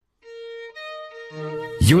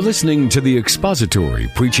You're listening to the expository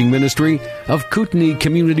preaching ministry of Kootenai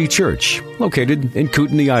Community Church, located in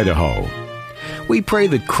Kootenai, Idaho. We pray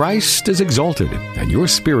that Christ is exalted and your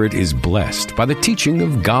spirit is blessed by the teaching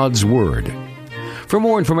of God's Word. For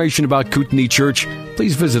more information about Kootenai Church,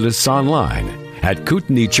 please visit us online at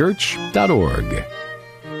kootenaichurch.org.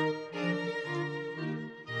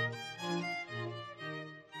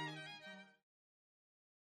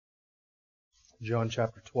 John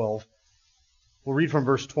chapter 12. We'll read from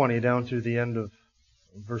verse 20 down to the end of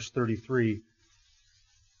verse 33.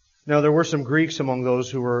 Now there were some Greeks among those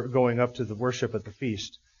who were going up to the worship at the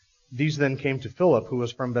feast. These then came to Philip, who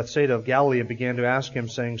was from Bethsaida of Galilee, and began to ask him,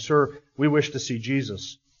 saying, Sir, we wish to see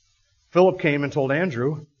Jesus. Philip came and told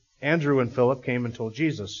Andrew. Andrew and Philip came and told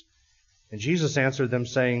Jesus. And Jesus answered them,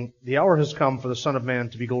 saying, The hour has come for the Son of Man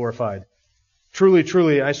to be glorified. Truly,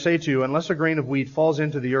 truly, I say to you, unless a grain of wheat falls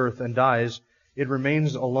into the earth and dies, it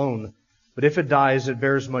remains alone. But if it dies, it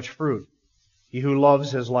bears much fruit. He who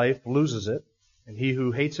loves his life loses it, and he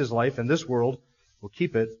who hates his life in this world will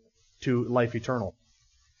keep it to life eternal.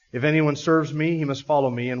 If anyone serves me, he must follow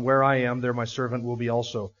me, and where I am, there my servant will be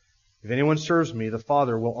also. If anyone serves me, the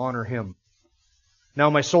Father will honor him. Now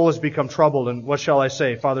my soul has become troubled, and what shall I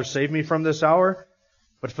say? Father, save me from this hour?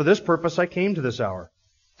 But for this purpose I came to this hour.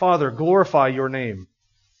 Father, glorify your name.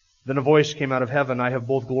 Then a voice came out of heaven, I have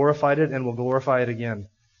both glorified it and will glorify it again.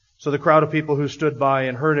 So the crowd of people who stood by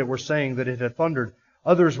and heard it were saying that it had thundered.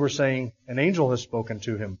 Others were saying, An angel has spoken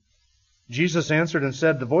to him. Jesus answered and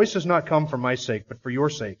said, The voice has not come for my sake, but for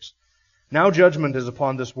your sakes. Now judgment is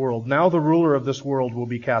upon this world. Now the ruler of this world will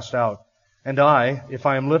be cast out. And I, if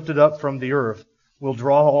I am lifted up from the earth, will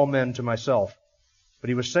draw all men to myself. But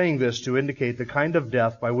he was saying this to indicate the kind of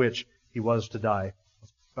death by which he was to die.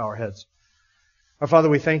 Let's bow our heads. Our Father,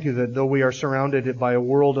 we thank you that though we are surrounded by a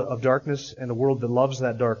world of darkness and a world that loves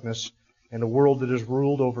that darkness and a world that is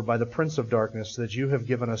ruled over by the prince of darkness, that you have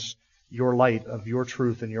given us your light of your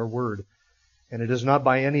truth and your word. And it is not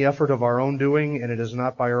by any effort of our own doing, and it is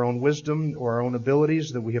not by our own wisdom or our own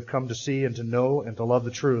abilities that we have come to see and to know and to love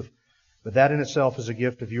the truth. But that in itself is a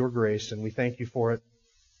gift of your grace, and we thank you for it.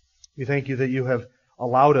 We thank you that you have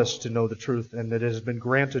allowed us to know the truth and that it has been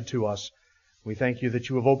granted to us. We thank you that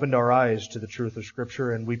you have opened our eyes to the truth of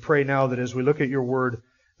Scripture, and we pray now that as we look at your word,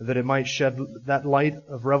 that it might shed that light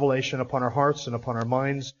of revelation upon our hearts and upon our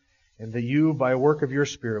minds, and that you, by a work of your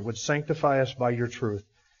Spirit, would sanctify us by your truth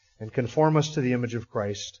and conform us to the image of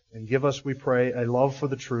Christ, and give us, we pray, a love for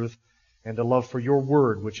the truth and a love for your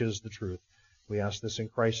word, which is the truth. We ask this in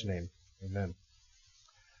Christ's name. Amen.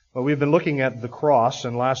 Well, we've been looking at the cross,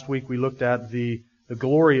 and last week we looked at the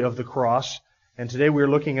glory of the cross. And today we are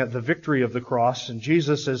looking at the victory of the cross. And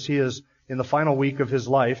Jesus, as he is in the final week of his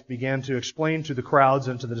life, began to explain to the crowds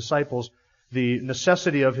and to the disciples the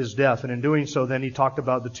necessity of his death. And in doing so, then he talked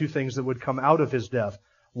about the two things that would come out of his death.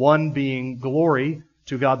 One being glory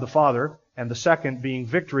to God the Father, and the second being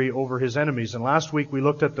victory over his enemies. And last week we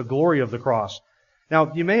looked at the glory of the cross.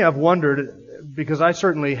 Now, you may have wondered, because I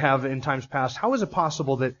certainly have in times past, how is it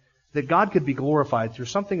possible that God could be glorified through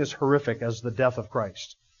something as horrific as the death of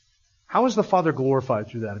Christ? How is the Father glorified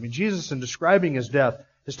through that? I mean, Jesus, in describing his death,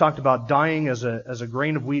 has talked about dying as a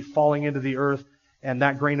grain of wheat falling into the earth, and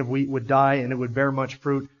that grain of wheat would die and it would bear much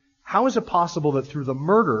fruit. How is it possible that through the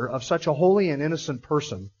murder of such a holy and innocent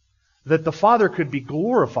person, that the Father could be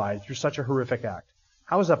glorified through such a horrific act?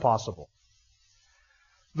 How is that possible?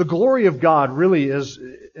 The glory of God really is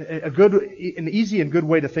an easy and good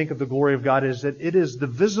way to think of the glory of God is that it is the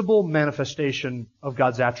visible manifestation of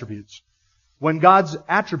God's attributes. When God's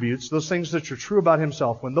attributes, those things that are true about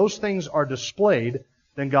himself, when those things are displayed,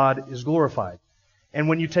 then God is glorified. And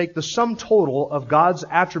when you take the sum total of God's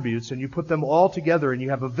attributes and you put them all together and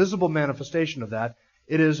you have a visible manifestation of that,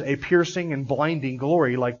 it is a piercing and blinding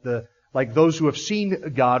glory like those who have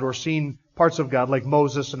seen God or seen parts of God, like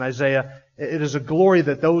Moses and Isaiah. It is a glory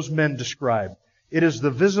that those men describe. It is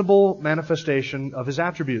the visible manifestation of his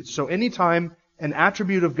attributes. So anytime an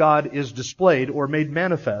attribute of God is displayed or made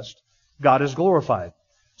manifest, God is glorified.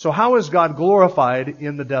 So how is God glorified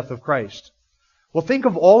in the death of Christ? Well, think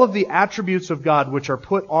of all of the attributes of God which are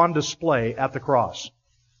put on display at the cross.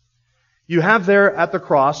 You have there at the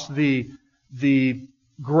cross the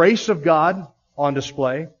grace of God on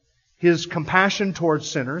display, his compassion towards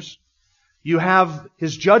sinners. You have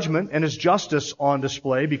his judgment and his justice on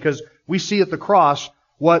display, because we see at the cross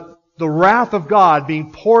what the wrath of God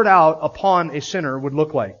being poured out upon a sinner would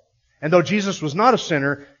look like. And though Jesus was not a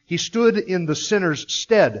sinner, he stood in the sinner's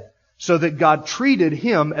stead, so that God treated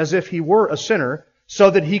him as if he were a sinner, so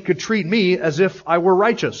that he could treat me as if I were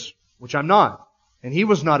righteous, which I'm not. And he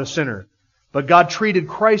was not a sinner. But God treated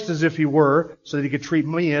Christ as if He were, so that He could treat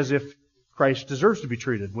me as if Christ deserves to be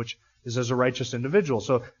treated, which is as a righteous individual.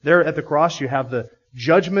 So there at the cross you have the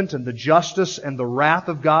judgment and the justice and the wrath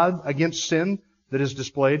of God against sin that is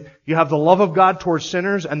displayed. You have the love of God towards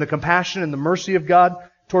sinners and the compassion and the mercy of God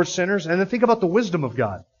towards sinners. And then think about the wisdom of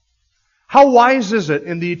God. How wise is it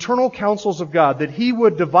in the eternal counsels of God that He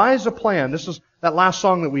would devise a plan? This is that last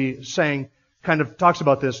song that we sang kind of talks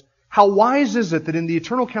about this. How wise is it that in the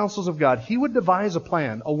eternal counsels of God He would devise a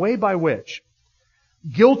plan, a way by which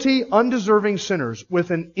guilty, undeserving sinners with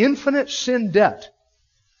an infinite sin debt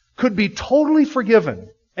could be totally forgiven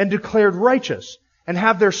and declared righteous and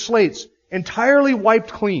have their slates entirely wiped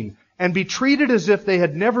clean and be treated as if they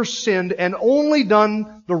had never sinned and only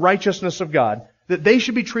done the righteousness of God, that they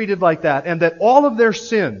should be treated like that, and that all of their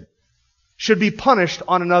sin should be punished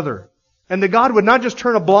on another. And that God would not just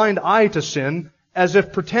turn a blind eye to sin as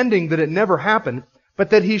if pretending that it never happened,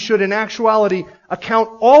 but that He should in actuality account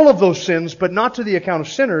all of those sins, but not to the account of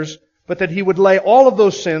sinners, but that He would lay all of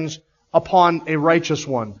those sins upon a righteous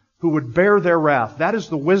one who would bear their wrath. That is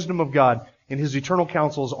the wisdom of God in His eternal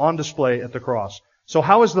counsels on display at the cross. So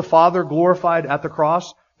how is the Father glorified at the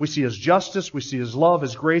cross? We see His justice, we see His love,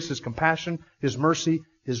 His grace, His compassion, His mercy,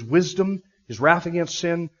 His wisdom, His wrath against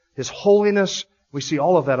sin, His holiness. We see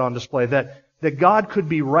all of that on display. That God could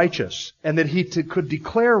be righteous and that He could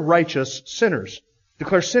declare righteous sinners,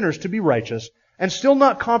 declare sinners to be righteous, and still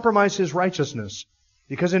not compromise His righteousness.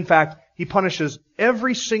 Because in fact, He punishes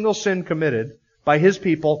every single sin committed by His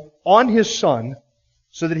people on His Son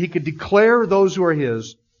so that He could declare those who are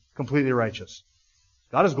His completely righteous.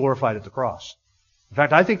 God is glorified at the cross. In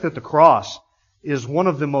fact, I think that the cross is one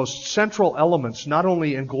of the most central elements, not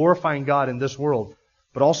only in glorifying God in this world,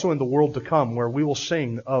 but also in the world to come, where we will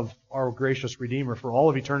sing of our gracious Redeemer for all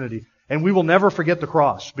of eternity. And we will never forget the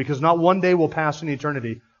cross, because not one day will pass in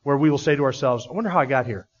eternity where we will say to ourselves, I wonder how I got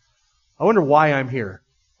here. I wonder why I'm here.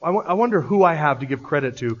 I wonder who I have to give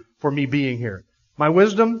credit to for me being here. My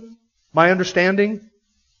wisdom? My understanding?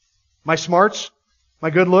 My smarts? My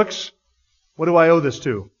good looks? What do I owe this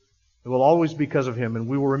to? It will always be because of Him, and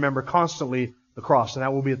we will remember constantly the cross, and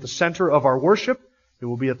that will be at the center of our worship. It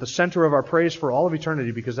will be at the center of our praise for all of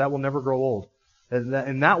eternity, because that will never grow old. And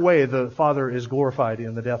in that way, the Father is glorified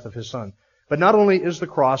in the death of His Son. But not only is the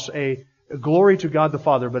cross a glory to God the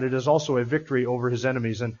Father, but it is also a victory over His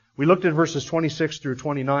enemies. And we looked at verses 26 through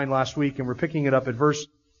 29 last week, and we're picking it up at verse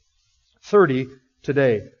 30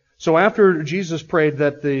 today. So after Jesus prayed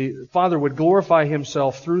that the Father would glorify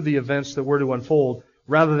Himself through the events that were to unfold,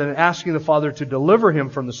 rather than asking the Father to deliver Him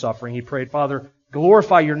from the suffering, He prayed, Father,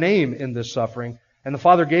 glorify Your name in this suffering. And the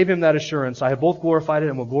Father gave Him that assurance, I have both glorified it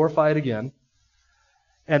and will glorify it again.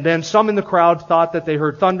 And then some in the crowd thought that they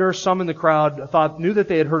heard thunder. Some in the crowd knew that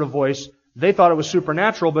they had heard a voice. They thought it was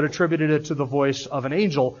supernatural, but attributed it to the voice of an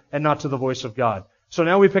angel and not to the voice of God. So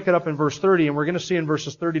now we pick it up in verse 30, and we're going to see in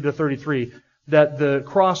verses 30 to 33 that the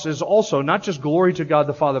cross is also not just glory to God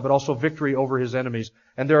the Father, but also victory over His enemies.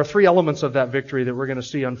 And there are three elements of that victory that we're going to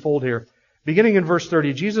see unfold here. Beginning in verse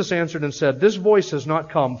 30, Jesus answered and said, This voice has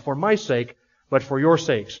not come for my sake, but for your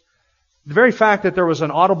sakes. The very fact that there was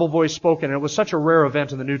an audible voice spoken, and it was such a rare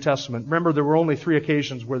event in the New Testament. Remember, there were only 3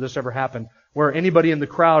 occasions where this ever happened, where anybody in the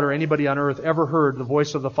crowd or anybody on earth ever heard the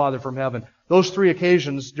voice of the Father from heaven. Those 3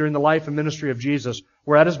 occasions during the life and ministry of Jesus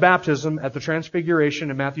were at His baptism, at the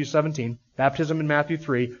Transfiguration in Matthew 17, baptism in Matthew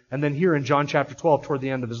 3, and then here in John chapter 12 toward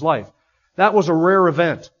the end of His life. That was a rare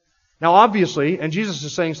event. Now obviously, and Jesus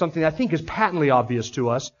is saying something I think is patently obvious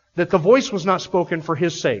to us, that the voice was not spoken for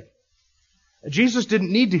His sake. Jesus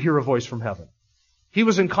didn't need to hear a voice from heaven. He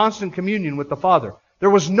was in constant communion with the Father.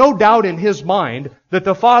 There was no doubt in His mind that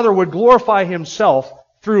the Father would glorify Himself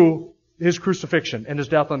through His crucifixion and His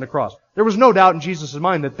death on the cross. There was no doubt in Jesus'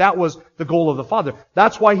 mind that that was the goal of the Father.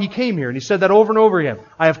 That's why He came here. And He said that over and over again.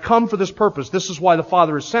 I have come for this purpose. This is why the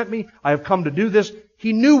Father has sent me. I have come to do this.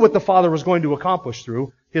 He knew what the Father was going to accomplish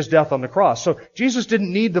through His death on the cross. So Jesus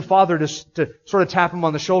didn't need the Father to sort of tap Him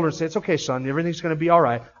on the shoulder and say, it's okay, son, everything's going to be all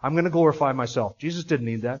right. I'm going to glorify myself. Jesus didn't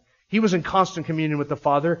need that. He was in constant communion with the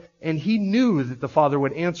Father, and He knew that the Father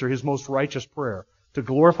would answer His most righteous prayer to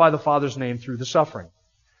glorify the Father's name through the suffering.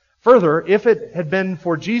 Further, if it had been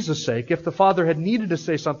for Jesus' sake, if the Father had needed to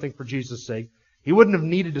say something for Jesus' sake, He wouldn't have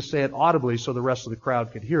needed to say it audibly so the rest of the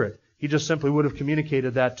crowd could hear it. He just simply would have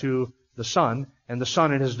communicated that to the Son, and the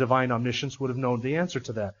Son in His divine omniscience would have known the answer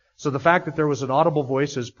to that. So the fact that there was an audible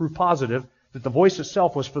voice is proof positive that the voice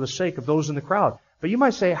itself was for the sake of those in the crowd. But you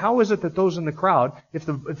might say, how is it that those in the crowd, if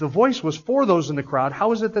the voice was for those in the crowd,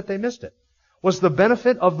 how is it that they missed it? Was the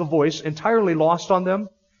benefit of the voice entirely lost on them?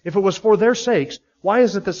 If it was for their sakes, why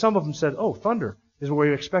is it that some of them said, oh, thunder, Were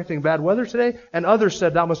you expecting bad weather today? And others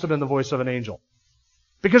said that must have been the voice of an angel.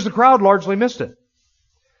 Because the crowd largely missed it.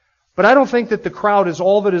 But I don't think that the crowd is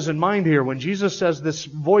all that is in mind here. When Jesus says this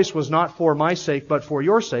voice was not for my sake, but for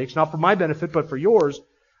your sakes, not for my benefit, but for yours,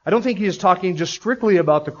 I don't think he is talking just strictly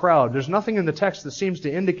about the crowd. There's nothing in the text that seems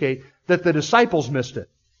to indicate that the disciples missed it.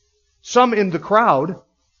 Some in the crowd,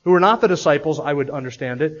 who were not the disciples, I would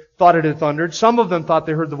understand it, thought it had thundered. Some of them thought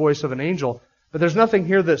they heard the voice of an angel. But there's nothing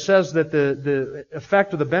here that says that the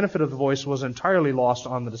effect or the benefit of the voice was entirely lost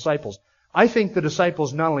on the disciples. I think the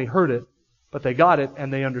disciples not only heard it, but they got it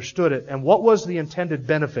and they understood it. And what was the intended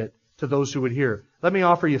benefit to those who would hear? Let me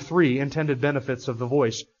offer you 3 intended benefits of the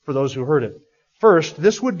voice for those who heard it. First,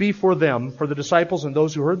 this would be for them, for the disciples and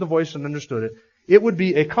those who heard the voice and understood it, it would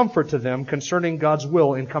be a comfort to them concerning God's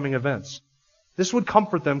will in coming events. This would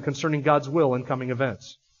comfort them concerning God's will in coming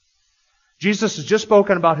events. Jesus has just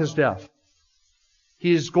spoken about His death.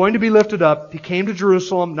 He is going to be lifted up. He came to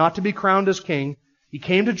Jerusalem not to be crowned as king. He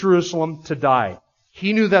came to Jerusalem to die.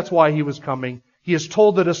 He knew that's why He was coming. He has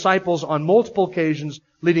told the disciples on multiple occasions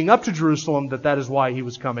leading up to Jerusalem that that is why He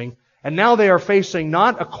was coming. And now they are facing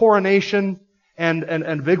not a coronation and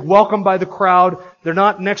a big welcome by the crowd. They're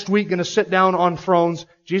not next week going to sit down on thrones.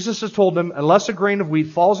 Jesus has told them, unless a grain of wheat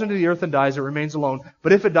falls into the earth and dies, it remains alone.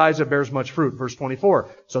 But if it dies, it bears much fruit. Verse 24.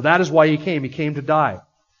 So that is why He came. He came to die.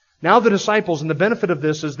 Now the disciples, and the benefit of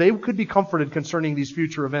this is they could be comforted concerning these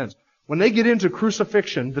future events. When they get into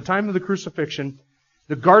crucifixion, the time of the crucifixion,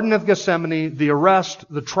 the Garden of Gethsemane, the arrest,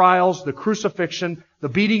 the trials, the crucifixion, the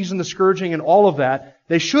beatings and the scourging and all of that,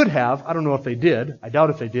 they should have, I don't know if they did, I doubt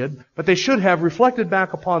if they did, but they should have reflected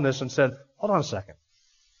back upon this and said, hold on a second.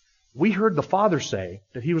 We heard the Father say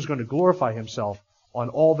that He was going to glorify Himself on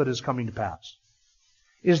all that is coming to pass.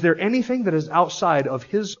 Is there anything that is outside of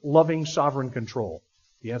His loving sovereign control?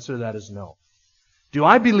 The answer to that is no. Do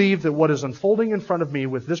I believe that what is unfolding in front of me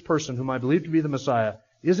with this person whom I believe to be the Messiah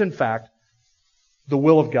is in fact the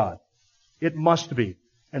will of God? It must be.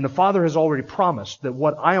 And the Father has already promised that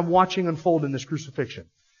what I am watching unfold in this crucifixion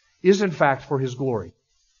is in fact for His glory.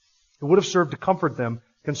 It would have served to comfort them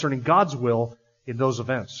concerning God's will in those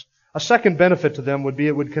events. A second benefit to them would be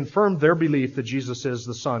it would confirm their belief that Jesus is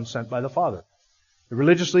the Son sent by the Father. The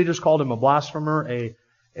religious leaders called Him a blasphemer,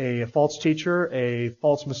 a false teacher, a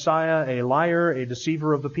false Messiah, a liar, a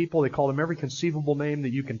deceiver of the people. They called Him every conceivable name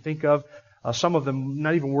that you can think of. Some of them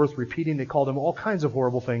not even worth repeating. They called Him all kinds of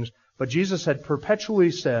horrible things. But Jesus had perpetually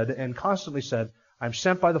said and constantly said, I am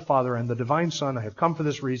sent by the Father and the divine Son. I have come for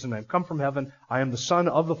this reason. I have come from heaven. I am the Son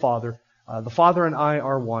of the Father. The Father and I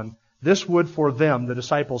are one. This would, for them, the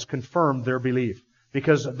disciples, confirm their belief.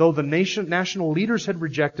 Because though the national leaders had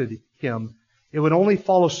rejected Him, it would only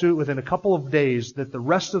follow suit within a couple of days that the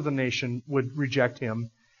rest of the nation would reject Him.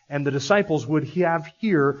 And the disciples would have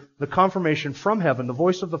here the confirmation from heaven, the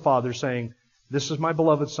voice of the Father saying, this is my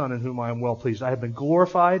beloved Son in whom I am well pleased. I have been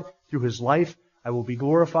glorified through His life. I will be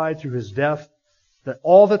glorified through His death. That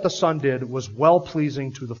all that the Son did was well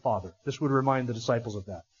pleasing to the Father. This would remind the disciples of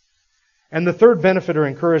that. And the third benefit or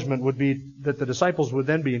encouragement would be that the disciples would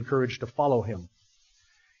then be encouraged to follow Him.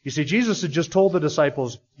 You see, Jesus had just told the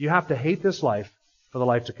disciples, you have to hate this life for the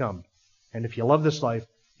life to come. And if you love this life,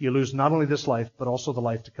 you lose not only this life, but also the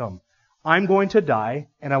life to come. I'm going to die,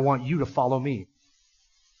 and I want you to follow me.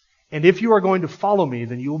 And if you are going to follow me,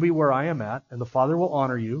 then you will be where I am at, and the Father will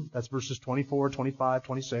honor you. That's verses 24, 25,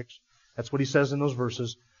 26. That's what He says in those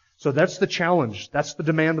verses. So that's the challenge. That's the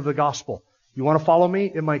demand of the gospel. You want to follow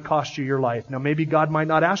me? It might cost you your life. Now maybe God might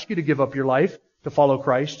not ask you to give up your life to follow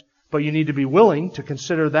Christ, but you need to be willing to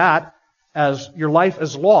consider that as your life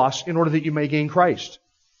as loss in order that you may gain Christ.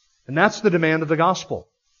 And that's the demand of the gospel.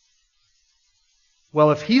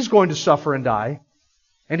 Well, if He's going to suffer and die,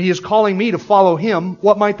 and He is calling me to follow Him,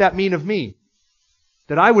 what might that mean of me?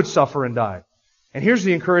 That I would suffer and die. And here's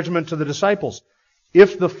the encouragement to the disciples.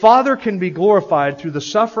 If the Father can be glorified through the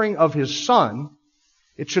suffering of His Son,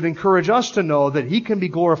 it should encourage us to know that He can be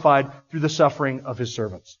glorified through the suffering of His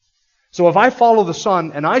servants. So if I follow the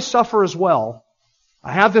Son and I suffer as well,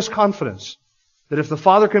 I have this confidence that if the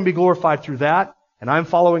Father can be glorified through that, and I'm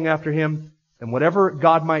following after Him, then whatever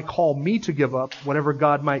God might call me to give up, whatever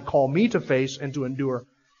God might call me to face and to endure,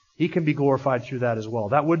 He can be glorified through that as well.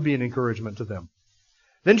 That would be an encouragement to them.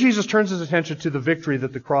 Then Jesus turns His attention to the victory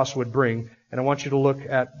that the cross would bring, and I want you to look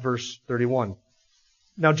at verse 31.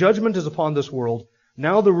 Now judgment is upon this world.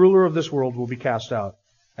 Now the ruler of this world will be cast out.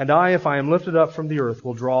 And I, if I am lifted up from the earth,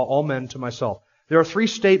 will draw all men to myself. There are 3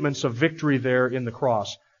 statements of victory there in the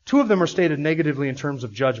cross. 2 of them are stated negatively in terms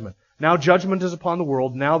of judgment. Now judgment is upon the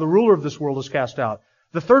world. Now the ruler of this world is cast out.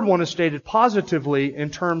 The third one is stated positively in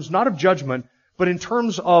terms not of judgment, but in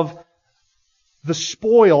terms of the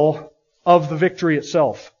spoil of the victory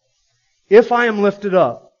itself. If I am lifted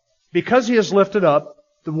up, because He is lifted up,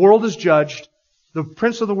 the world is judged, the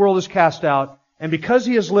prince of the world is cast out, and because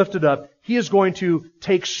He is lifted up, He is going to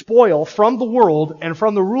take spoil from the world and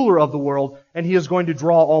from the ruler of the world, and He is going to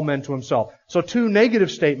draw all men to Himself. So two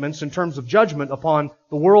negative statements in terms of judgment upon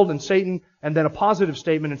the world and Satan, and then a positive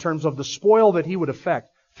statement in terms of the spoil that He would effect.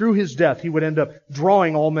 Through His death, He would end up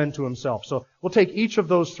drawing all men to Himself. So we'll take each of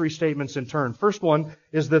those three statements in turn. First one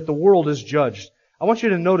is that the world is judged. I want you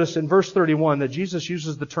to notice in verse 31 that Jesus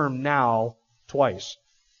uses the term now twice.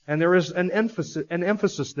 And there is an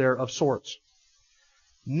emphasis there of sorts.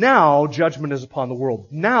 Now judgment is upon the world.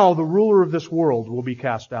 Now the ruler of this world will be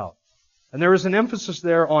cast out. And there is an emphasis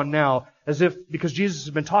there on now, because Jesus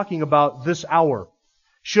has been talking about this hour.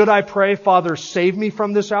 Should I pray, Father, save me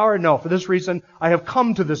from this hour? No, for this reason, I have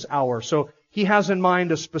come to this hour. So He has in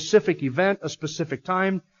mind a specific event, a specific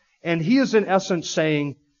time, and He is in essence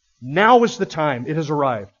saying, now is the time, it has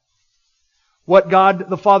arrived. What God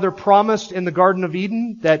the Father promised in the Garden of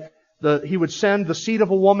Eden, that He would send the seed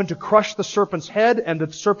of a woman to crush the serpent's head, and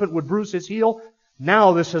the serpent would bruise his heel,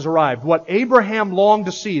 now this has arrived. What Abraham longed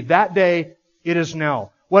to see, that day, it is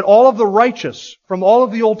now. What all of the righteous from all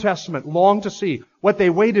of the Old Testament longed to see, what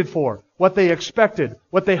they waited for, what they expected,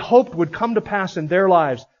 what they hoped would come to pass in their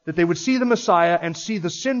lives, that they would see the Messiah and see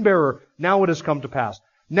the sin bearer, now it has come to pass.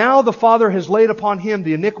 Now the Father has laid upon Him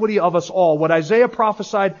the iniquity of us all. What Isaiah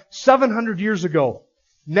prophesied 700 years ago,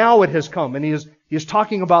 now it has come. And he is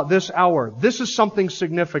talking about this hour. This is something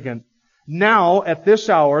significant. Now, at this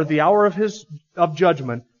hour, the hour of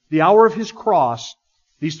judgment, the hour of His cross,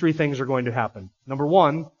 these three things are going to happen. Number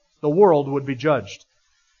one, the world would be judged.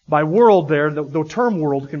 By world there, the term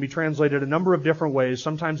world can be translated a number of different ways.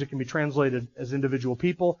 Sometimes it can be translated as individual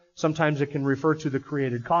people. Sometimes it can refer to the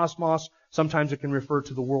created cosmos. Sometimes it can refer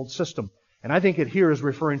to the world system. And I think it here is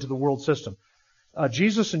referring to the world system.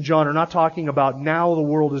 Jesus and John are not talking about now the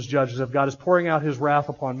world is judged, as if God is pouring out His wrath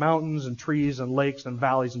upon mountains and trees and lakes and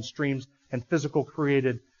valleys and streams and physical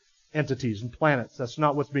created entities and planets. That's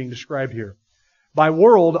not what's being described here. By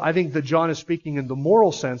world, I think that John is speaking in the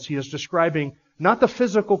moral sense. He is describing not the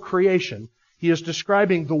physical creation. He is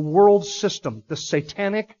describing the world system, the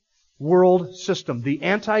satanic world system, the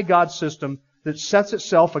anti-God system that sets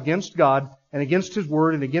itself against God and against His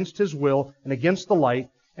Word and against His will and against the light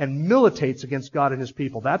and militates against God and His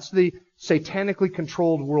people. That's the satanically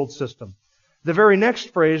controlled world system. The very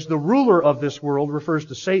next phrase, the ruler of this world, refers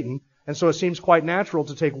to Satan, and so it seems quite natural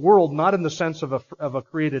to take world not in the sense of a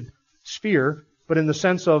created sphere, but in the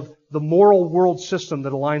sense of the moral world system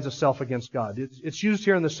that aligns itself against God. It's used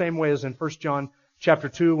here in the same way as in 1 John chapter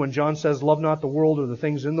 2 when John says, love not the world or the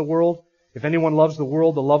things in the world. If anyone loves the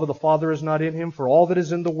world, the love of the Father is not in him. For all that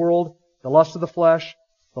is in the world, the lust of the flesh,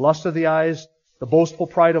 the lust of the eyes, the boastful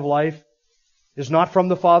pride of life, is not from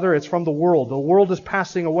the Father, it's from the world. The world is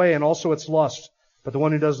passing away and also its lust, but the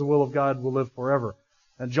one who does the will of God will live forever.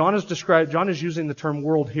 And John is using the term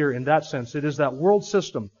world here in that sense. It is that world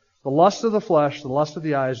system, the lust of the flesh, the lust of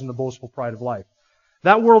the eyes, and the boastful pride of life.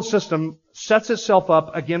 That world system sets itself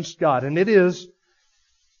up against God, and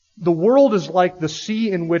the world is like the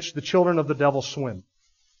sea in which the children of the devil swim.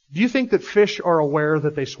 Do you think that fish are aware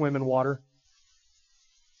that they swim in water?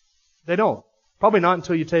 They don't. Probably not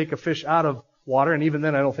until you take a fish out of water, and even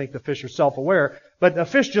then I don't think the fish are self-aware. But a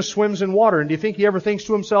fish just swims in water, and do you think he ever thinks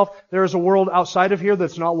to himself, there is a world outside of here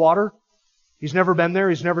that's not water? He's never been there,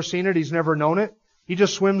 he's never seen it, he's never known it. He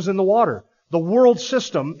just swims in the water. The world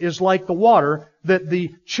system is like the water that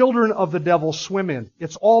the children of the devil swim in.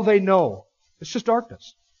 It's all they know. It's just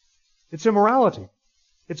darkness. It's immorality.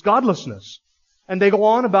 It's godlessness. And they go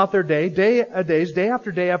on about their day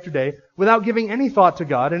after day after day, without giving any thought to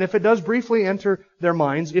God. And if it does briefly enter their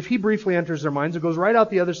minds, if He briefly enters their minds, it goes right out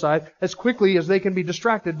the other side as quickly as they can be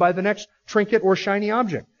distracted by the next trinket or shiny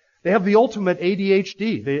object. They have the ultimate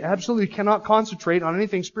ADHD. They absolutely cannot concentrate on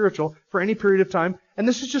anything spiritual for any period of time. And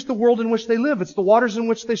this is just the world in which they live. It's the waters in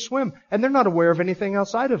which they swim. And they're not aware of anything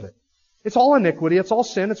outside of it. It's all iniquity. It's all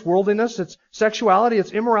sin. It's worldliness. It's sexuality.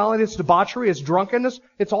 It's immorality. It's debauchery. It's drunkenness.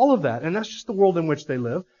 It's all of that. And that's just the world in which they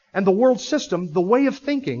live. And the world system, the way of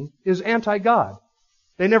thinking, is anti-God.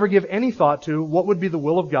 They never give any thought to what would be the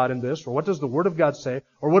will of God in this, or what does the Word of God say,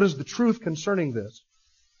 or what is the truth concerning this.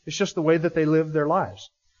 It's just the way that they live their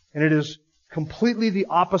lives. And it is completely the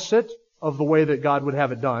opposite of the way that God would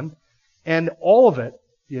have it done. And all of it,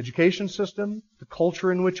 the education system, the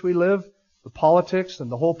culture in which we live, the politics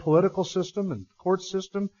and the whole political system and the court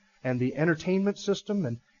system and the entertainment system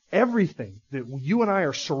and everything that you and I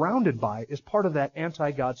are surrounded by is part of that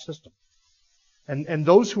anti-God system. And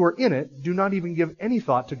those who are in it do not even give any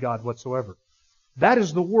thought to God whatsoever. That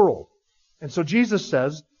is the world. And so Jesus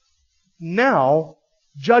says, now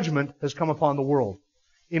judgment has come upon the world.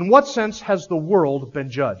 In what sense has the world been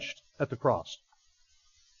judged at the cross?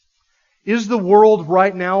 Is the world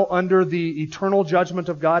right now under the eternal judgment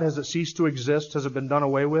of God? Has it ceased to exist? Has it been done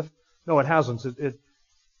away with? No, it hasn't.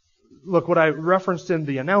 Look, what I referenced in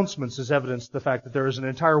the announcements is evidence of the fact that there is an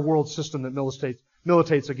entire world system that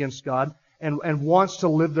militates against God and wants to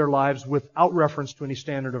live their lives without reference to any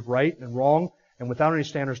standard of right and wrong and without any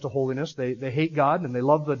standards to holiness. They hate God and they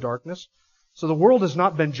love the darkness. So the world has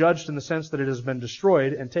not been judged in the sense that it has been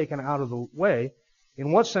destroyed and taken out of the way.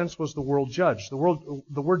 In what sense was the world judged?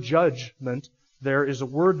 The word judgment there is a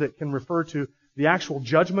word that can refer to the actual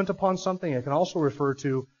judgment upon something. It can also refer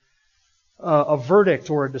to a verdict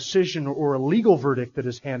or a decision or a legal verdict that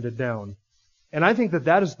is handed down. And I think that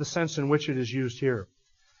that is the sense in which it is used here.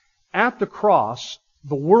 At the cross,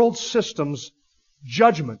 the world system's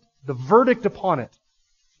judgment, the verdict upon it,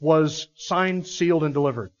 was signed, sealed, and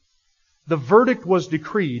delivered. The verdict was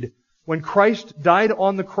decreed when Christ died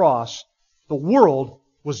on the cross. The world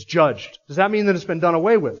was judged. Does that mean that it's been done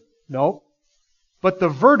away with? No. But the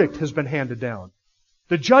verdict has been handed down.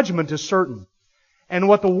 The judgment is certain. And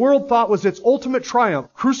what the world thought was its ultimate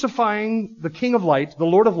triumph, crucifying the King of Light, the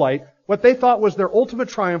Lord of Light, what they thought was their ultimate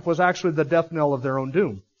triumph was actually the death knell of their own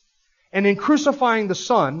doom. And in crucifying the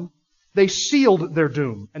Son, they sealed their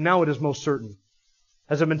doom. And now it is most certain.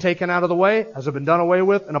 Has it been taken out of the way? Has it been done away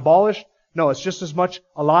with and abolished? No, it's just as much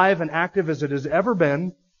alive and active as it has ever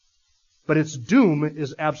been. But its doom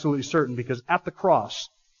is absolutely certain because at the cross,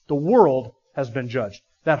 the world has been judged.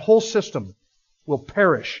 That whole system will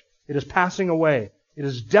perish. It is passing away. It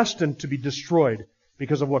is destined to be destroyed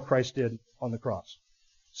because of what Christ did on the cross.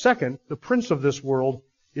 Second, the prince of this world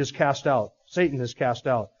is cast out. Satan is cast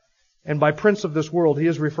out. And by prince of this world, he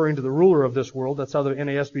is referring to the ruler of this world. That's how the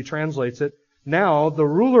NASB translates it. Now, the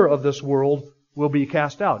ruler of this world will be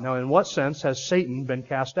cast out. Now, in what sense has Satan been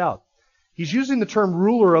cast out? He's using the term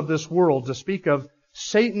ruler of this world to speak of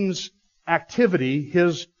Satan's activity,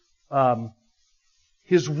 his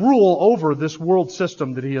rule over this world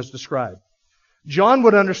system that he has described. John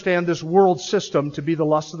would understand this world system to be the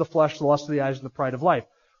lust of the flesh, the lust of the eyes, and the pride of life.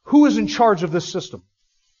 Who is in charge of this system?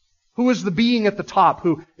 Who is the being at the top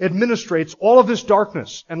who administrates all of this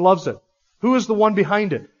darkness and loves it? Who is the one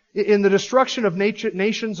behind it? In the destruction of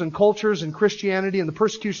nations and cultures and Christianity and the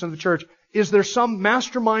persecution of the church, is there some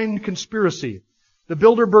mastermind conspiracy? The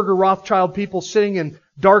Bilderberger Rothschild people sitting in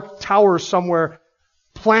dark towers somewhere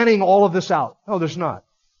planning all of this out? No, there's not.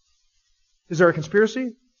 Is there a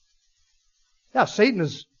conspiracy? Yeah,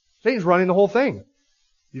 Satan's running the whole thing.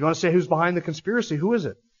 You want to say who's behind the conspiracy? Who is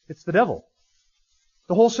it? It's the devil.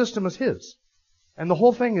 The whole system is his. And the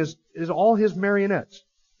whole thing is all his marionettes,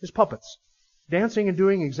 his puppets, dancing and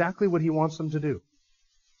doing exactly what he wants them to do.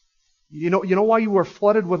 You know why you are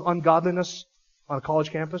flooded with ungodliness on a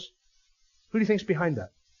college campus? Who do you think's behind that?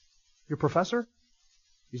 Your professor?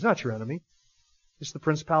 He's not your enemy. It's the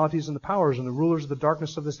principalities and the powers and the rulers of the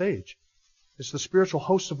darkness of this age. It's the spiritual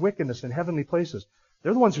hosts of wickedness in heavenly places.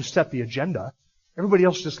 They're the ones who set the agenda. Everybody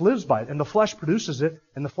else just lives by it. And the flesh produces it.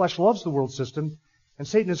 And the flesh loves the world system. And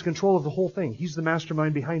Satan is in control of the whole thing. He's the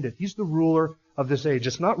mastermind behind it. He's the ruler of this age.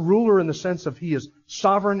 It's not ruler in the sense of he is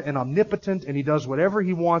sovereign and omnipotent and he does whatever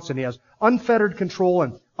he wants and he has unfettered control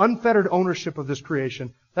and unfettered ownership of this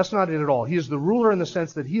creation. That's not it at all. He is the ruler in the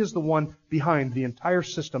sense that he is the one behind the entire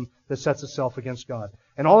system that sets itself against God.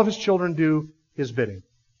 And all of his children do his bidding.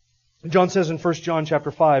 John says in 1 John chapter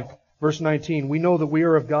 5, verse 19, we know that we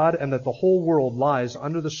are of God and that the whole world lies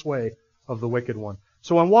under the sway of the wicked one.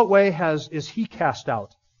 So in what way is he cast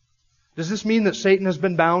out? Does this mean that Satan has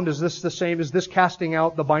been bound? Is this the same? Is this casting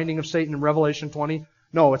out the binding of Satan in Revelation 20?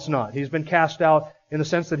 No, it's not. He's been cast out in the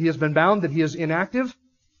sense that he has been bound, that he is inactive.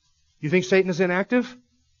 You think Satan is inactive?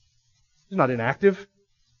 He's not inactive.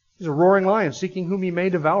 He's a roaring lion seeking whom he may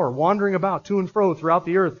devour, wandering about to and fro throughout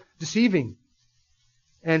the earth, deceiving.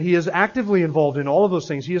 And he is actively involved in all of those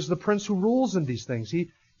things. He is the prince who rules in these things.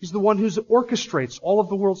 He's the one who orchestrates all of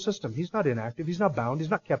the world system. He's not inactive. He's not bound. He's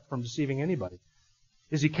not kept from deceiving anybody.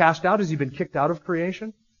 Is he cast out? Has he been kicked out of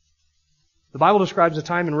creation? The Bible describes a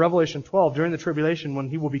time in Revelation 12 during the tribulation when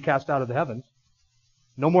he will be cast out of the heavens.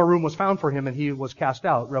 No more room was found for him and he was cast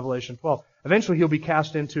out, Revelation 12. Eventually he'll be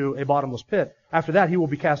cast into a bottomless pit. After that he will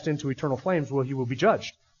be cast into eternal flames where he will be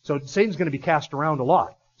judged. So Satan's going to be cast around a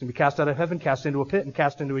lot. He's going to be cast out of heaven, cast into a pit, and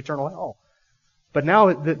cast into eternal hell. But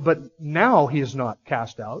now he is not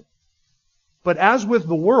cast out. But as with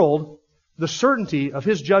the world, the certainty of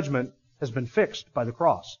his judgment has been fixed by the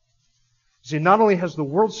cross. See, not only has the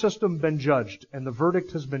world system been judged and the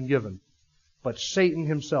verdict has been given, but Satan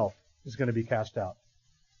himself is going to be cast out.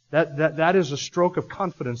 That is a stroke of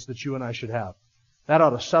confidence that you and I should have. That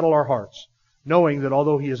ought to settle our hearts, knowing that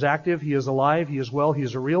although He is active, He is alive, He is well, He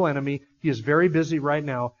is a real enemy, He is very busy right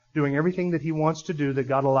now doing everything that He wants to do, that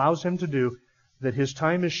God allows Him to do, that His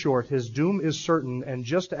time is short, His doom is certain, and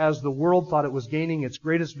just as the world thought it was gaining its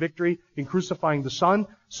greatest victory in crucifying the Son,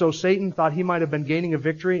 so Satan thought he might have been gaining a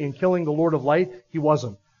victory in killing the Lord of Light. He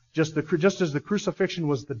wasn't. Just as the crucifixion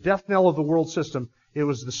was the death knell of the world system, it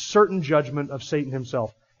was the certain judgment of Satan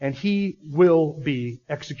himself. And he will be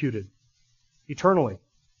executed eternally.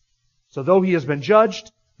 So though he has been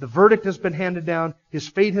judged, the verdict has been handed down, his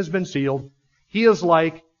fate has been sealed, he is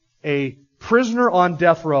like a prisoner on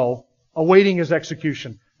death row awaiting his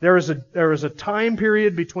execution. There is a time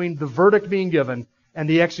period between the verdict being given and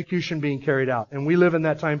the execution being carried out. And we live in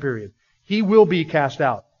that time period. He will be cast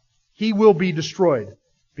out. He will be destroyed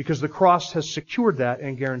because the cross has secured that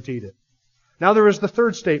and guaranteed it. Now there is the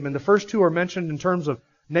third statement. The first two are mentioned in terms of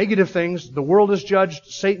negative things. The world is judged,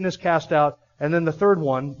 Satan is cast out. And then the third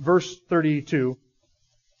one, verse 32,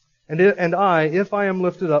 and I, if I am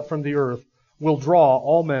lifted up from the earth, will draw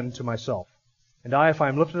all men to myself. And I, if I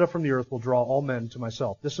am lifted up from the earth, will draw all men to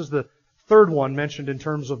myself. This is the third one mentioned in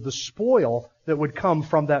terms of the spoil that would come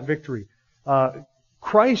from that victory.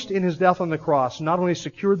 Christ, in His death on the cross, not only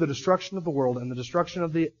secured the destruction of the world and the destruction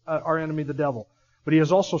of our enemy, the devil, but He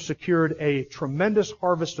has also secured a tremendous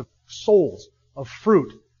harvest of souls, of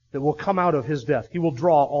fruit, that will come out of His death. He will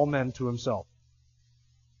draw all men to Himself.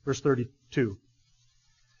 Verse 32.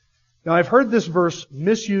 Now I've heard this verse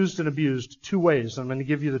misused and abused two ways. I'm going to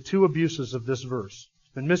give you the two abuses of this verse.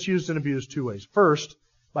 It's been misused and abused two ways. First,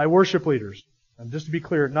 by worship leaders. And just to be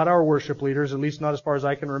clear, not our worship leaders, at least not as far as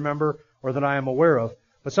I can remember or that I am aware of.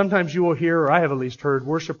 But sometimes you will hear, or I have at least heard,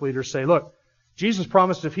 worship leaders say, look, Jesus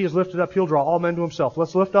promised if He is lifted up, He'll draw all men to Himself.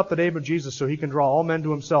 Let's lift up the name of Jesus so He can draw all men to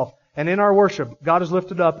Himself. And in our worship, God is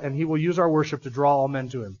lifted up and He will use our worship to draw all men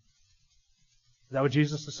to Him. Is that what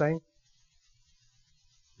Jesus is saying?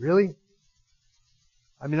 Really?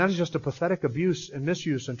 I mean, that is just a pathetic abuse and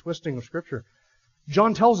misuse and twisting of Scripture.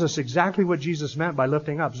 John tells us exactly what Jesus meant by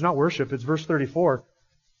lifting up. It's not worship, it's verse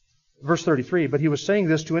 33. But He was saying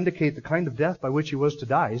this to indicate the kind of death by which He was to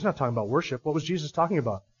die. He's not talking about worship. What was Jesus talking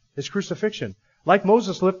about? His crucifixion. Like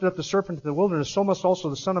Moses lifted up the serpent in the wilderness, so must also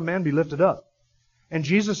the Son of Man be lifted up. And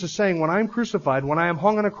Jesus is saying, when I am crucified, when I am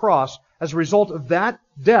hung on a cross, as a result of that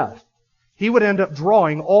death, He would end up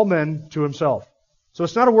drawing all men to Himself. So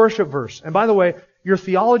it's not a worship verse. And by the way, your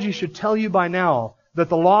theology should tell you by now that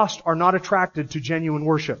the lost are not attracted to genuine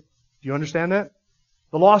worship. Do you understand that?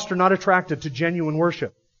 The lost are not attracted to genuine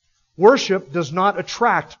worship. Worship does not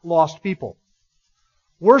attract lost people.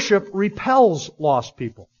 Worship repels lost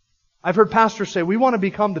people. I've heard pastors say, we want to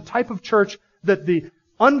become the type of church that the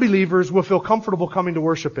unbelievers will feel comfortable coming to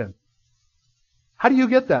worship in. How do you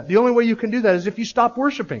get that? The only way you can do that is if you stop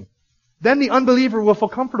worshiping. Then the unbeliever will feel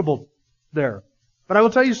comfortable there. But I will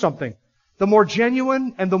tell you something. The more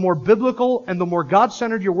genuine and the more biblical and the more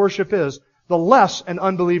God-centered your worship is, the less an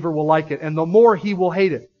unbeliever will like it and the more he will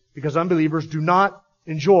hate it. Because unbelievers do not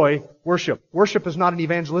enjoy worship. Worship is not an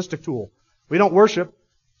evangelistic tool. We don't worship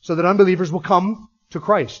so that unbelievers will come to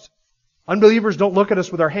Christ. Unbelievers don't look at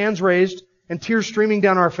us with our hands raised and tears streaming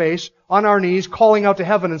down our face, on our knees, calling out to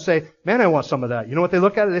heaven and say, man, I want some of that. You know what they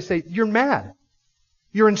look at? They say, you're mad.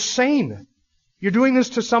 You're insane. You're doing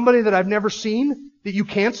this to somebody that I've never seen, that you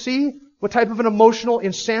can't see? What type of an emotional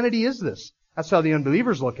insanity is this? That's how the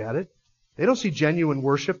unbelievers look at it. They don't see genuine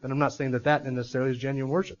worship, and I'm not saying that necessarily is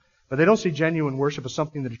genuine worship, but they don't see genuine worship as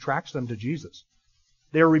something that attracts them to Jesus.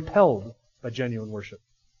 They are repelled by genuine worship.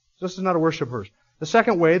 So this is not a worship verse. The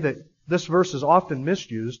second way that this verse is often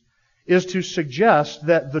misused is to suggest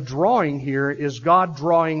that the drawing here is God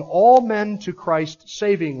drawing all men to Christ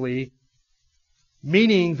savingly,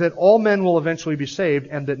 meaning that all men will eventually be saved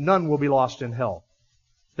and that none will be lost in hell.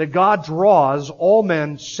 That God draws all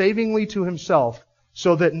men savingly to Himself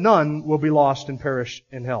so that none will be lost and perish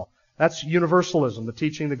in hell. That's universalism, the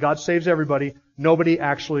teaching that God saves everybody, nobody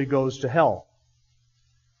actually goes to hell.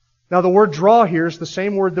 Now the word draw here is the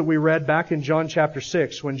same word that we read back in John chapter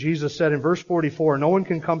 6 when Jesus said in verse 44, no one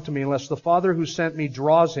can come to me unless the Father who sent me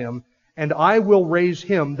draws him, and I will raise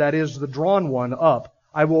him, that is the drawn one, up.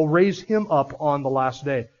 I will raise him up on the last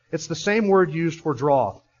day. It's the same word used for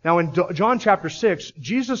draw. Now in John chapter 6,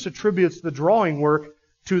 Jesus attributes the drawing work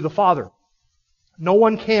to the Father. No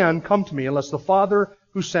one can come to me unless the Father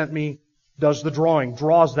who sent me does the drawing,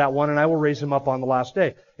 draws that one, and I will raise him up on the last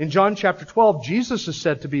day. In John chapter 12, Jesus is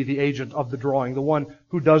said to be the agent of the drawing, the one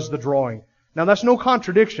who does the drawing. Now that's no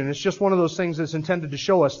contradiction. It's just one of those things that's intended to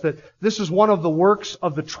show us that this is one of the works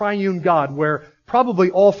of the triune God, where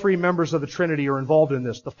probably all three members of the Trinity are involved in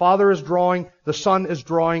this. The Father is drawing, the Son is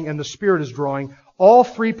drawing, and the Spirit is drawing. All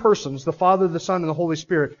three persons, the Father, the Son, and the Holy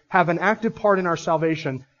Spirit, have an active part in our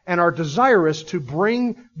salvation and are desirous to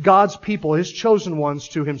bring God's people, His chosen ones,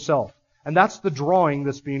 to Himself. And that's the drawing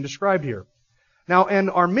that's being described here. Now, an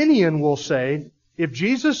Arminian will say, if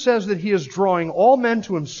Jesus says that He is drawing all men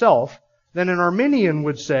to Himself, then an Arminian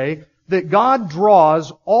would say that God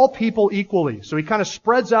draws all people equally. So He kind of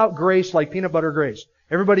spreads out grace like peanut butter grace.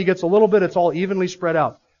 Everybody gets a little bit, it's all evenly spread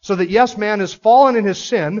out. So that yes, man has fallen in his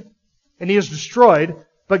sin, and he is destroyed,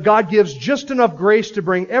 but God gives just enough grace to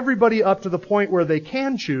bring everybody up to the point where they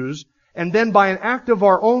can choose, and then by an act of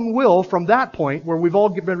our own will from that point, where we've all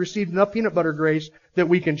been received enough peanut butter grace that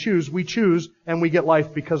we can choose, we choose, and we get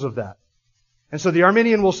life because of that. And so the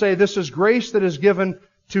Arminian will say this is grace that is given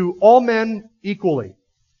to all men equally.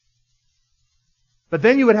 But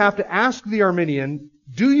then you would have to ask the Arminian,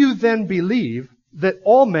 do you then believe that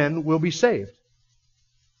all men will be saved?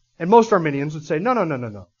 And most Arminians would say,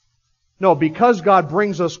 no. No, because God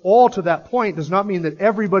brings us all to that point does not mean that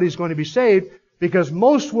everybody's going to be saved, because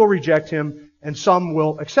most will reject Him and some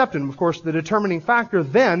will accept Him. Of course, the determining factor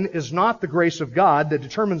then is not the grace of God that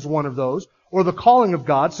determines one of those, or the calling of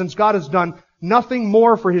God, since God has done nothing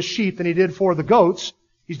more for His sheep than He did for the goats.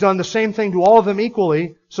 He's done the same thing to all of them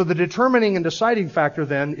equally, so the determining and deciding factor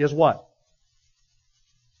then is what?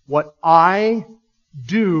 What I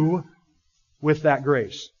do with that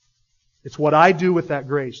grace. It's what I do with that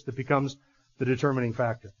grace that becomes the determining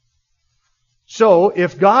factor. So,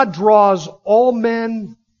 if God draws all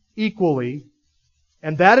men equally,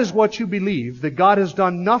 and that is what you believe, that God has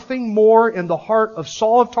done nothing more in the heart of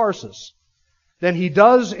Saul of Tarsus than He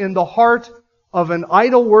does in the heart of an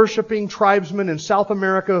idol-worshipping tribesman in South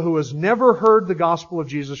America who has never heard the gospel of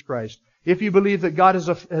Jesus Christ, if you believe that God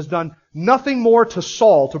has done nothing more to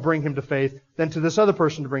Saul to bring him to faith than to this other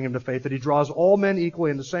person to bring him to faith, that He draws all men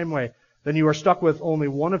equally in the same way, then you are stuck with only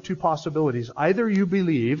one of two possibilities. Either you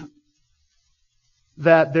believe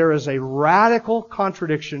that there is a radical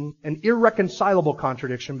contradiction, an irreconcilable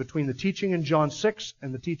contradiction between the teaching in John 6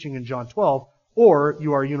 and the teaching in John 12, or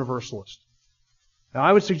you are a universalist. Now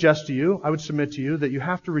I would suggest to you, I would submit to you, that you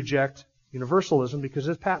have to reject universalism because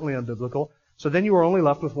it's patently unbiblical. So then you are only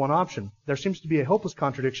left with one option. There seems to be a hopeless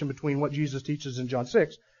contradiction between what Jesus teaches in John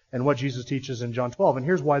 6 and what Jesus teaches in John 12. And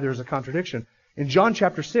here's why there's a contradiction. In John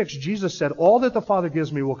chapter 6, Jesus said, all that the Father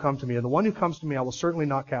gives me will come to me, and the one who comes to me I will certainly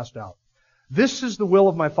not cast out. This is the will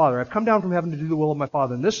of my Father. I've come down from heaven to do the will of my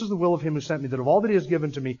Father, and this is the will of Him who sent me, that of all that He has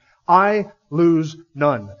given to me, I lose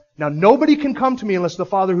none. Now, nobody can come to me unless the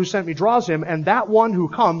Father who sent me draws him, and that one who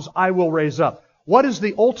comes I will raise up. What is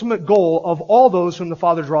the ultimate goal of all those whom the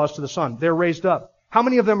Father draws to the Son? They're raised up. How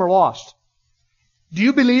many of them are lost? Do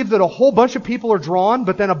you believe that a whole bunch of people are drawn,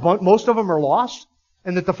 but then most of them are lost?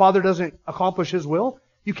 And that the Father doesn't accomplish His will?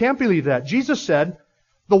 You can't believe that. Jesus said,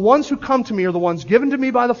 the ones who come to me are the ones given to me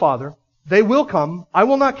by the Father. They will come. I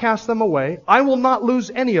will not cast them away. I will not lose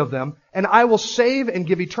any of them. And I will save and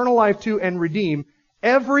give eternal life to and redeem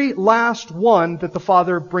every last one that the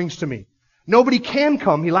Father brings to me. Nobody can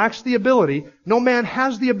come. He lacks the ability. No man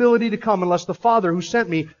has the ability to come unless the Father who sent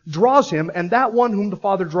me draws him, and that one whom the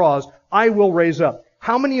Father draws, I will raise up.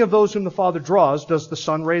 How many of those whom the Father draws does the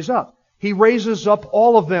Son raise up? He raises up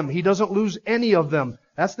all of them. He doesn't lose any of them.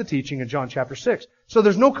 That's the teaching in John chapter 6. So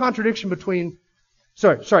there's no contradiction between...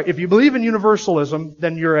 If you believe in universalism,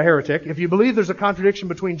 then you're a heretic. If you believe there's a contradiction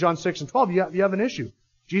between John 6 and 12, you have an issue.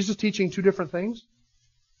 Jesus teaching two different things.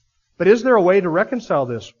 But is there a way to reconcile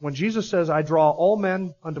this? When Jesus says, I draw all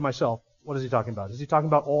men unto myself, what is He talking about? Is He talking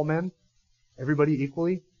about all men? Everybody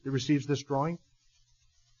equally that receives this drawing?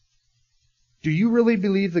 Do you really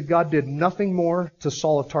believe that God did nothing more to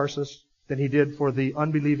Saul of Tarsus than He did for the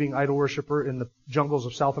unbelieving idol worshiper in the jungles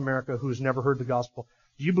of South America who's never heard the gospel?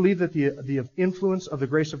 Do you believe that the influence of the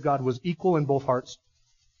grace of God was equal in both hearts?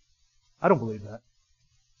 I don't believe that.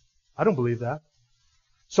 I don't believe that.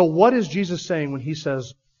 So what is Jesus saying when He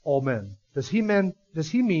says all men? Does He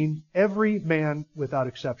mean every man without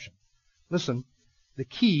exception? Listen, the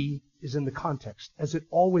key is in the context, as it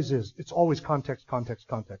always is. It's always context, context,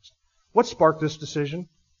 context. What sparked this discussion?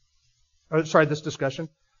 What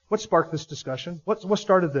sparked this discussion? What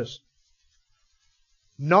started this?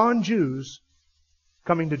 Non-Jews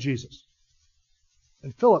coming to Jesus.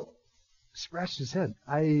 And Philip scratched his head.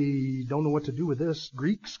 I don't know what to do with this.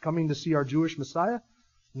 Greeks coming to see our Jewish Messiah?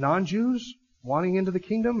 Non-Jews wanting into the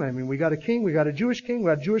kingdom? I mean, we got a king, we got a Jewish king, we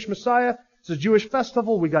got a Jewish Messiah. It's a Jewish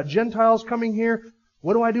festival. We got Gentiles coming here.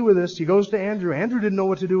 What do I do with this? He goes to Andrew. Andrew didn't know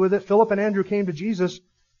what to do with it. Philip and Andrew came to Jesus.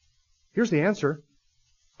 Here's the answer.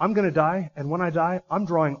 I'm going to die, and when I die, I'm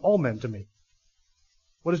drawing all men to me.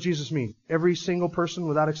 What does Jesus mean? Every single person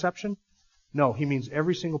without exception? No, he means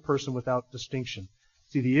every single person without distinction.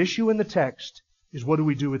 See, the issue in the text is what do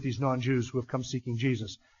we do with these non-Jews who have come seeking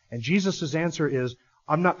Jesus? And Jesus' answer is,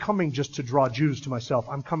 I'm not coming just to draw Jews to myself.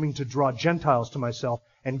 I'm coming to draw Gentiles to myself,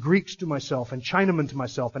 and Greeks to myself, and Chinamen to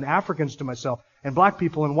myself, and Africans to myself, and black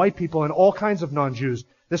people and white people, and all kinds of non-Jews.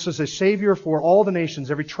 This is a Savior for all the nations,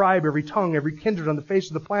 every tribe, every tongue, every kindred on the face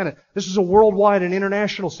of the planet. This is a worldwide and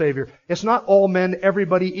international Savior. It's not all men,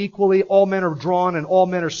 everybody equally, all men are drawn and all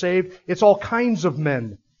men are saved. It's all kinds of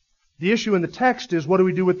men. The issue in the text is, what do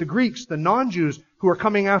we do with the Greeks, the non-Jews, who are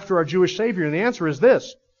coming after our Jewish Savior? And the answer is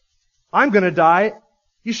this: I'm going to die.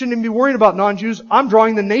 You shouldn't even be worrying about non-Jews. I'm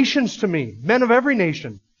drawing the nations to me, men of every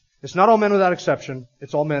nation. It's not all men without exception.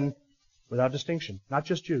 It's all men without distinction, not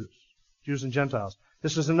just Jews, Jews and Gentiles.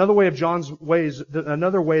 This is another way of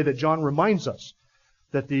another way that John reminds us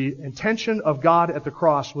that the intention of God at the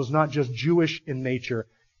cross was not just Jewish in nature.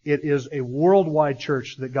 It is a worldwide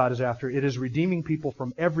church that God is after. It is redeeming people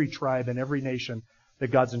from every tribe and every nation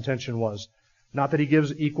that God's intention was. Not that He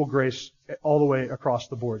gives equal grace all the way across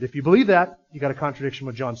the board. If you believe that, you got a contradiction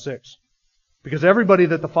with John 6. Because everybody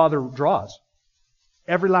that the Father draws,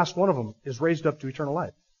 every last one of them is raised up to eternal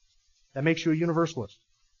life. That makes you a universalist.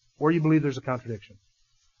 Or you believe there's a contradiction.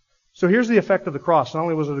 So here's the effect of the cross. Not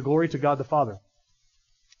only was it a glory to God the Father,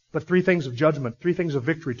 but three things of judgment, three things of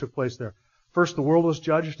victory took place there. First, the world was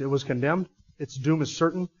judged. It was condemned. Its doom is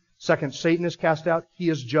certain. Second, Satan is cast out. He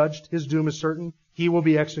is judged. His doom is certain. He will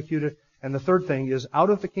be executed. And the third thing is, out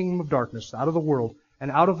of the kingdom of darkness, out of the world,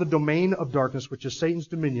 and out of the domain of darkness, which is Satan's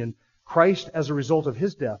dominion, Christ, as a result of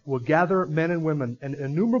His death, will gather men and women, an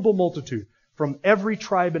innumerable multitude, from every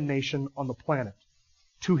tribe and nation on the planet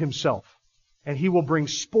to Himself. And He will bring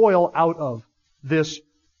spoil out of this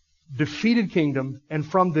defeated kingdom and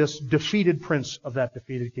from this defeated prince of that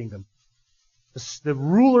defeated kingdom.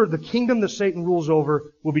 The kingdom that Satan rules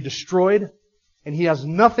over will be destroyed, and he has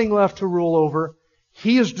nothing left to rule over.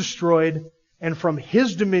 He is destroyed, and from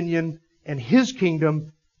His dominion and His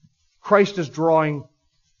kingdom, Christ is drawing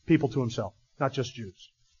people to Himself, not just Jews.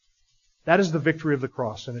 That is the victory of the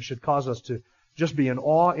cross, and it should cause us to just be in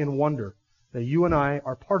awe and wonder that you and I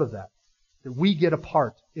are part of that we get a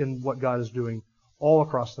part in what God is doing all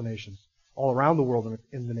across the nations, all around the world and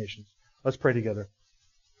in the nations. Let's pray together.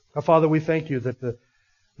 Our Father, we thank You that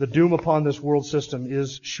the doom upon this world system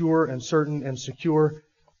is sure and certain and secure.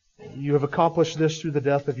 You have accomplished this through the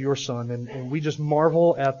death of Your Son, and we just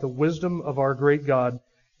marvel at the wisdom of our great God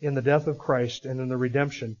in the death of Christ and in the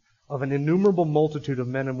redemption of an innumerable multitude of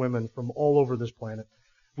men and women from all over this planet.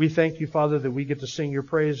 We thank You, Father, that we get to sing Your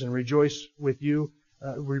praise and rejoice with You,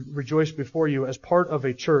 rejoice before You as part of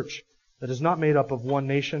a church that is not made up of one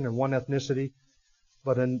nation or one ethnicity,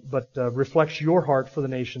 but reflects Your heart for the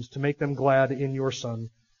nations to make them glad in Your Son.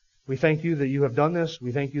 We thank You that You have done this.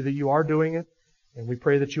 We thank You that You are doing it. And we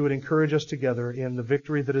pray that You would encourage us together in the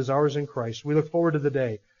victory that is ours in Christ. We look forward to the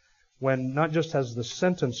day when not just has the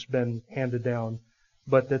sentence been handed down,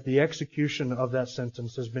 but that the execution of that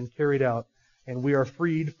sentence has been carried out, and we are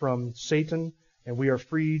freed from Satan, and we are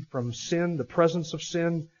freed from sin, the presence of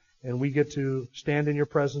sin, and we get to stand in Your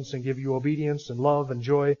presence and give You obedience and love and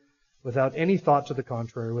joy without any thought to the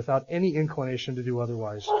contrary, without any inclination to do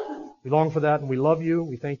otherwise. We long for that, and we love You.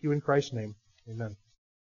 We thank You in Christ's name. Amen.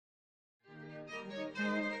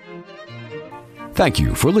 Thank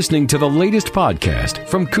you for listening to the latest podcast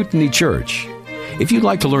from Kootenai Church. If you'd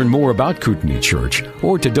like to learn more about Kootenai Church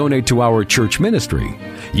or to donate to our church ministry,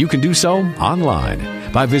 you can do so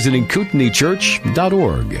online by visiting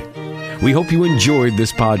kootenaichurch.org. We hope you enjoyed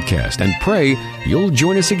this podcast and pray you'll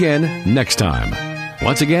join us again next time.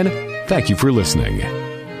 Once again, thank you for listening.